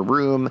back to her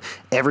room.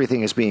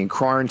 Everything is being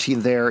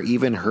quarantined there,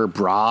 even her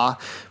bra,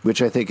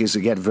 which I think is,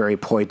 again, very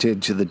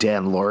pointed to the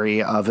Dan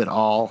Laurie of it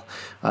all,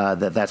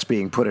 that's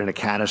being put in a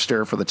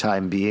canister for the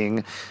time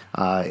being.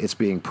 It's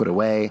being put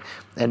away.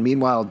 And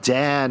meanwhile,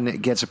 Dan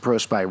gets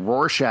approached by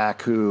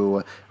Rorschach,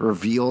 who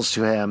reveals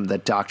to him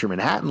that Dr.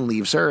 Manhattan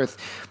leaves Earth.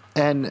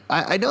 And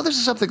I know this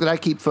is something that I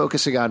keep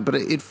focusing on, but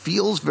it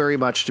feels very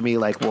much to me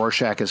like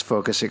Rorschach is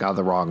focusing on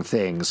the wrong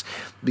things,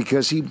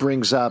 because he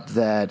brings up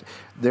that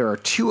there are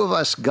 2 of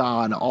us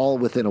gone all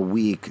within a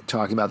week,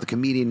 talking about the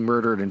comedian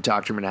murdered and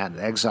Dr. Manhattan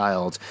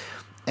exiled.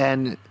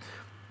 And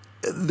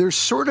there's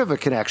sort of a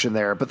connection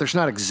there, but there's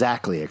not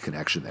exactly a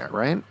connection there,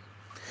 right?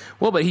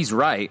 Well, but he's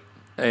right.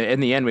 In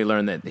the end, we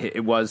learned that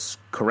it was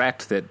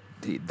correct that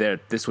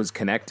this was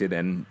connected,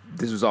 and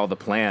this was all the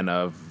plan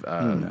of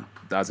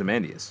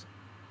Ozymandias.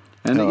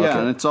 And okay.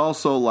 And it's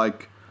also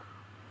like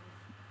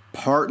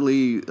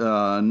partly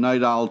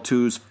Night Owl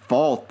 2's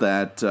fault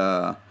that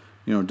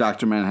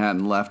Dr.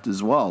 Manhattan left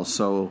as well.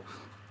 So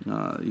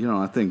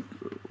I think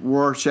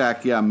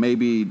Rorschach,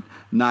 maybe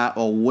not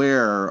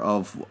aware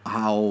of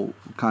how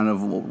kind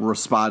of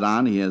spot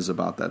on he is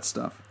about that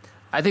stuff.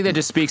 I think that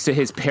just speaks to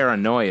his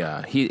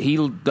paranoia.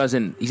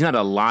 He's not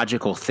a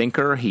logical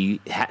thinker. He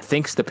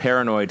thinks the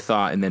paranoid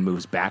thought and then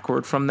moves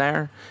backward from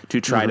there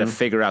to try to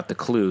figure out the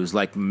clues,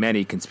 like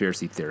many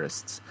conspiracy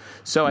theorists.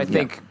 So I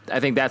think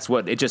that's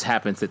what it just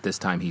happens that this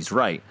time he's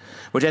right,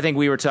 which I think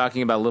we were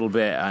talking about a little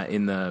bit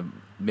in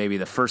maybe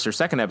the first or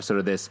second episode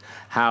of this,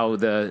 how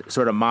the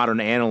sort of modern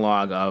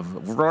analog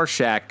of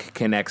Rorschach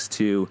connects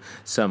to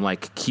some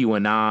like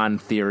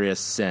QAnon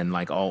theorists and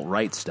like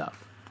alt-right stuff.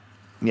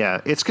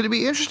 Yeah, it's going to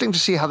be interesting to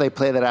see how they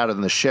play that out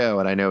in the show,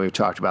 and I know we've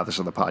talked about this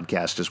on the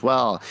podcast as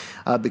well,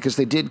 because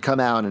they did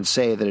come out and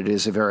say that it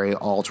is a very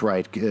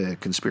alt-right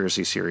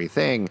conspiracy theory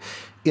thing.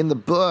 In the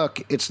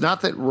book, it's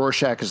not that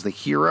Rorschach is the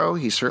hero.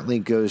 He certainly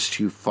goes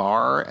too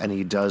far, and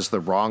he does the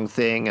wrong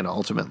thing, and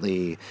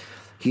ultimately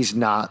he's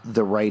not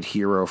the right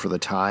hero for the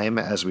time,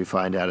 as we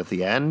find out at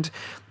the end.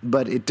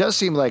 But it does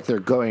seem like they're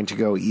going to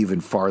go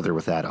even farther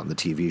with that on the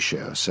TV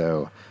show,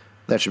 so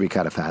that should be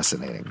kind of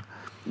fascinating.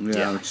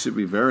 Yeah, it should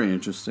be very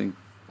interesting.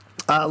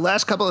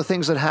 Last couple of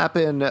things that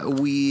happen,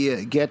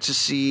 we get to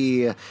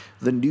see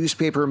the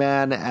newspaper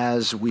man,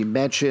 as we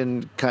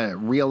mentioned, kind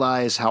of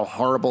realize how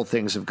horrible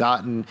things have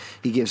gotten.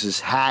 He gives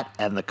his hat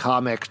and the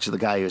comic to the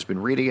guy who's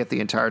been reading it the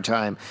entire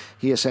time.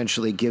 He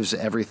essentially gives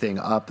everything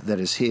up that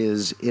is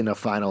his in a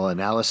final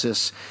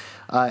analysis.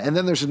 And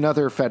then there's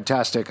another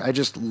fantastic, I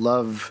just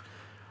love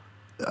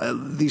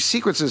these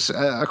sequences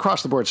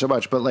across the board so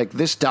much, but like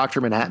this Dr.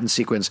 Manhattan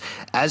sequence,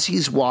 as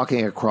he's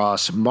walking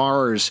across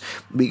Mars,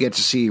 we get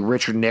to see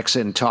Richard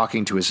Nixon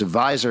talking to his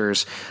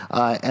advisors,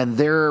 and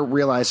they're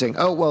realizing,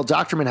 oh, well,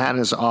 Dr.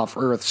 Manhattan is off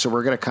Earth, so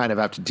we're going to kind of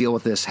have to deal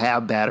with this, how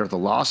bad are the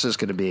losses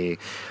going to be.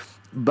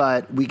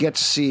 But we get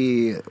to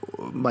see,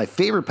 my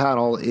favorite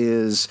panel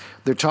is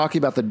they're talking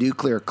about the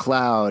nuclear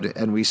cloud,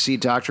 and we see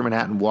Dr.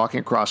 Manhattan walking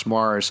across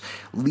Mars,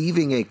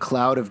 leaving a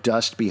cloud of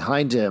dust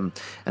behind him,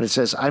 and it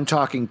says, I'm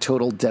talking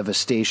total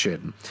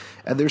devastation.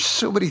 And there's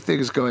so many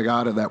things going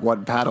on in that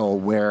one panel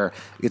where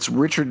it's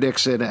Richard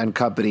Nixon and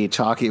company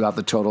talking about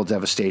the total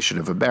devastation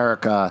of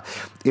America.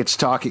 It's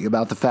talking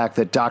about the fact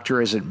that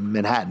Dr.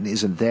 Manhattan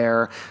isn't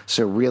there,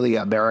 so really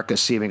America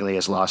seemingly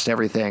has lost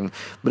everything.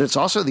 But it's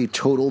also the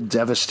total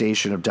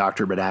devastation of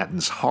Dr.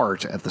 Manhattan's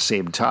heart at the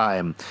same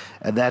time.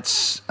 And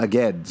that's,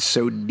 again,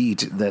 so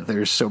neat that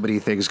there's so many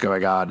things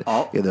going on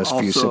in those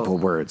few simple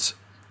words.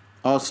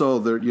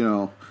 Also,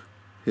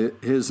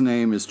 his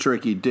name is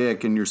Tricky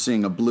Dick, and you're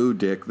seeing a blue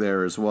dick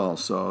there as well.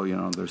 So,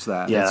 there's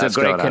that. Yeah, it's a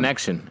great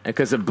connection,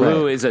 because a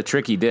blue is a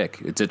tricky dick.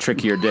 It's a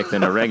trickier dick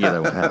than a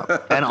regular one. Yeah.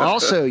 And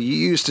also, you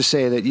used to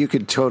say that you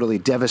could totally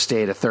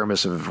devastate a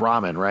thermos of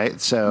ramen, right?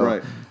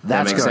 So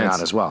that's going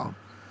on as well.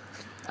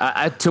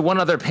 To one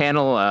other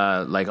panel,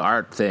 like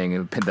art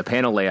thing, the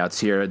panel layouts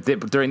here,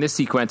 during this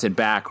sequence and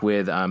back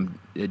with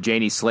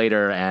Janie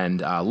Slater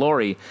and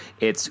Laurie,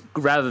 it's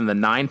rather than the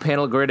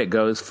 9-panel grid, it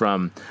goes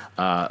from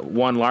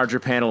one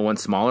larger panel, one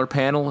smaller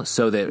panel,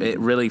 so that it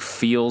really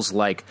feels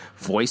like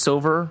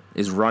voiceover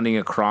is running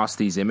across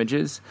these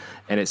images,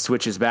 and it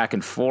switches back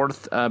and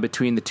forth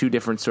between the two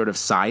different sort of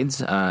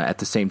sides at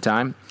the same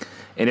time.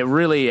 And it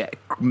really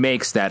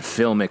makes that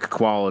filmic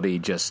quality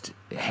just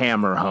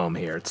hammer home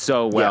here. It's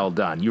so well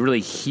done. You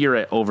really hear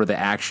it over the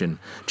action,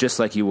 just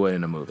like you would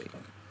in a movie.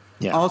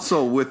 Yeah.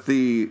 Also, with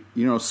the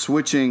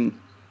switching,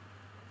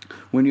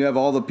 when you have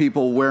all the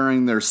people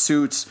wearing their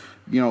suits,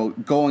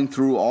 going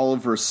through all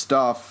of her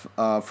stuff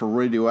for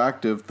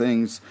radioactive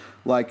things,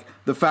 like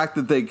the fact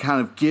that they kind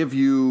of give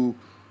you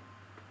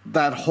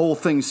that whole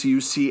thing, so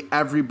you see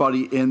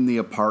everybody in the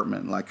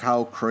apartment, like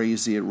how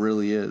crazy it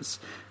really is.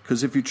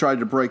 Because if you tried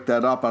to break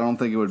that up, I don't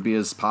think it would be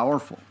as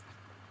powerful.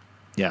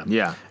 Yeah.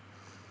 Yeah.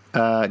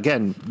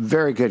 Again,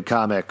 very good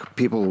comic.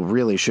 People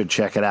really should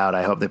check it out.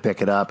 I hope they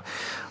pick it up.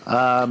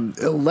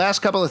 Last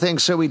couple of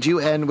things. So we do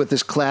end with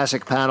this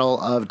classic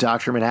panel of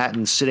Dr.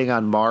 Manhattan sitting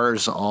on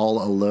Mars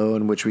all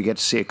alone, which we get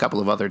to see a couple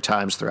of other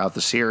times throughout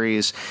the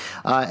series.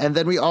 And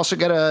then we also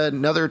get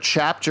another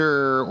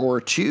chapter or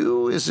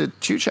two. Is it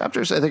 2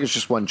 chapters? I think it's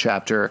just 1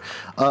 chapter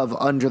of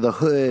Under the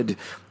Hood,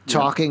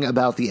 talking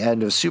about the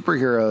end of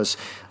superheroes.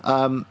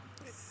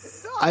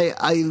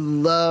 I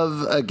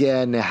love,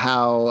 again,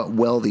 how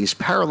well these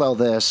parallel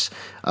this,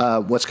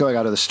 what's going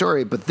on in the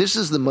story, but this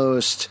is the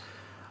most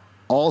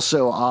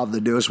also on the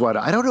nose one.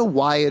 I don't know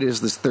why it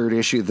is this 3rd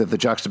issue that the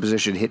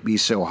juxtaposition hit me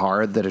so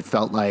hard that it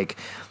felt like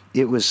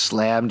it was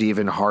slammed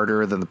even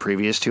harder than the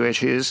previous 2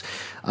 issues.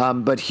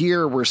 But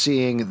here we're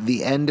seeing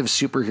the end of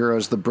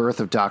superheroes, the birth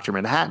of Dr.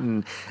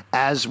 Manhattan,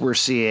 as we're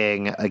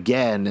seeing,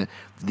 again,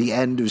 the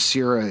end of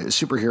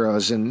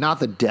superheroes, and not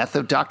the death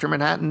of Dr.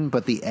 Manhattan,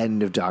 but the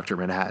end of Dr.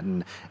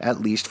 Manhattan, at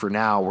least for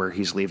now, where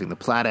he's leaving the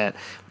planet.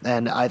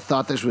 And I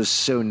thought this was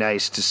so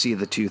nice to see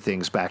the 2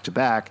 things back to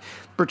back,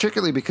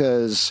 particularly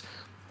because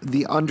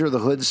the Under the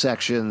Hood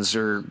sections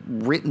are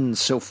written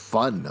so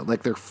fun.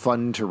 Like, they're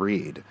fun to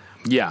read.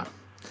 Yeah.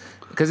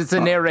 Because it's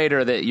a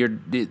narrator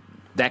that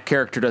that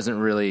character doesn't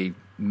really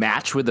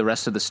match with the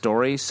rest of the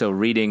story. So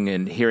reading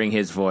and hearing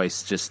his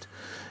voice,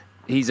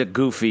 he's a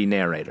goofy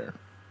narrator.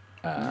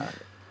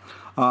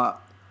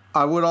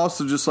 I would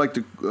also just like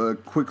to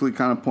quickly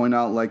kind of point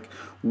out, like,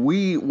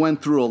 we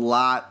went through a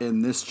lot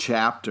in this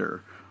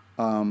chapter,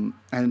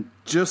 and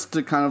just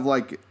to kind of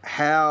like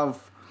have,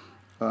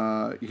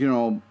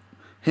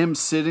 him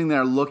sitting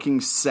there looking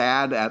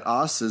sad at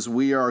us as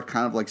we are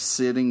kind of like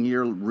sitting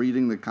here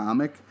reading the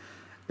comic.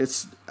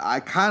 I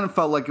kind of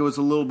felt like it was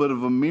a little bit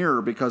of a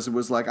mirror, because it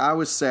was like I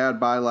was sad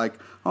by like,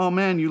 oh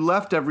man, you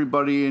left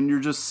everybody and you're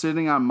just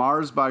sitting on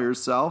Mars by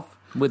yourself.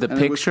 With a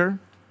picture?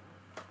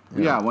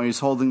 Yeah, when he's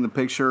holding the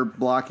picture,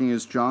 blocking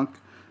his junk,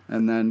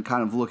 and then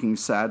kind of looking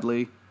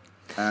sadly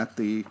at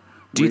the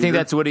Do you think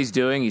that's what he's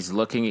doing? He's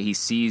looking, he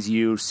sees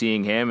you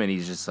seeing him, and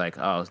he's just like,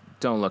 oh,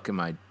 don't look at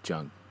my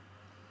junk.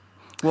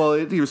 Well,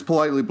 he was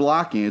politely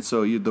blocking it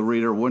so the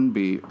reader wouldn't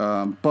be.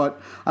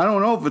 But I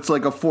don't know if it's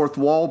like a fourth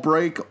wall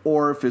break,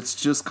 or if it's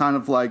just kind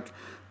of like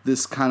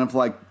this kind of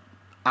like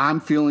I'm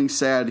feeling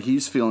sad,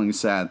 he's feeling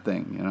sad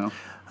thing, you know?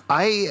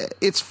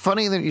 It's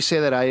funny that you say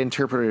that. I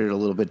interpreted it a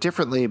little bit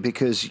differently,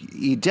 because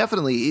he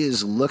definitely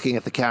is looking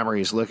at the camera.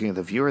 He's looking at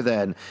the viewer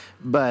then.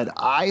 But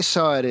I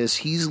saw it as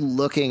he's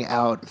looking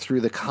out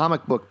through the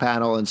comic book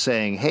panel and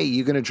saying, hey,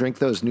 you going to drink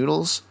those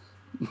noodles?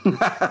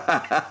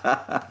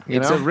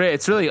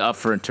 It's really up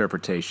for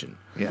interpretation.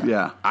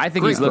 Yeah. I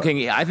think he's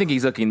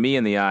looking me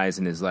in the eyes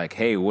and is like,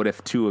 hey, what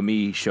if two of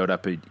me showed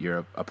up at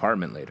your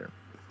apartment later?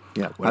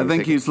 Yeah. I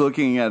think he's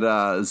looking at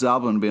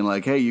Zalbin being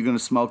like, hey, you going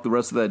to smoke the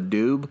rest of that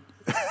doob?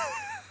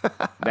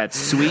 That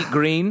sweet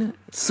green?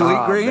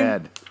 Sweet green?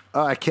 Man.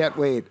 I can't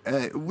wait.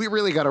 We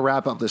really got to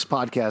wrap up this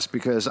podcast,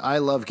 because I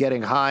love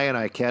getting high, and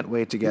I can't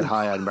wait to get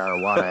high on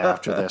marijuana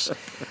after this.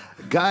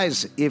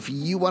 Guys, if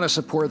you want to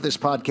support this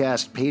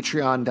podcast,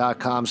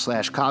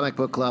 patreon.com/Comic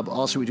Book Club.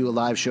 Also, we do a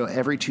live show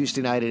every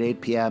Tuesday night at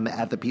 8 p.m.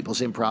 at the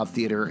People's Improv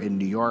Theater in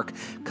New York.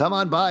 Come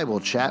on by. We'll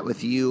chat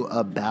with you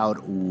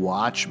about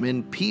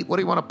Watchmen. Pete, what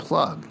do you want to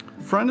plug?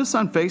 Friend us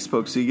on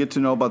Facebook so you get to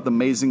know about the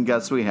amazing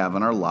guests we have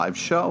on our live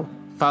show.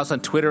 Follow us on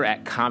Twitter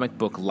at Comic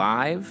Book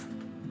Live.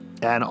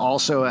 And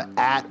also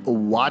at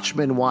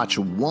Watchmen Watch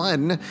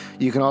 1.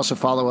 You can also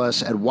follow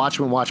us at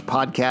Watchmen Watch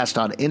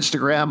Podcast on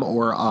Instagram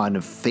or on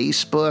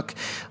Facebook.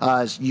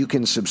 You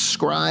can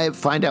subscribe.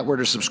 Find out where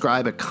to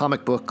subscribe at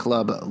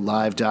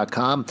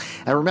comicbookclublive.com.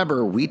 And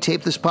remember, we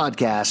taped this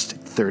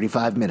podcast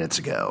 35 minutes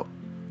ago.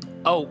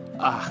 Oh,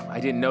 I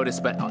didn't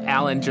notice, but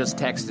Alan just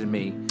texted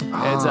me. It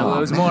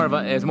was more of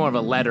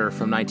a letter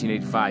from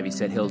 1985. He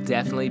said he'll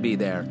definitely be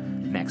there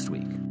next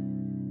week.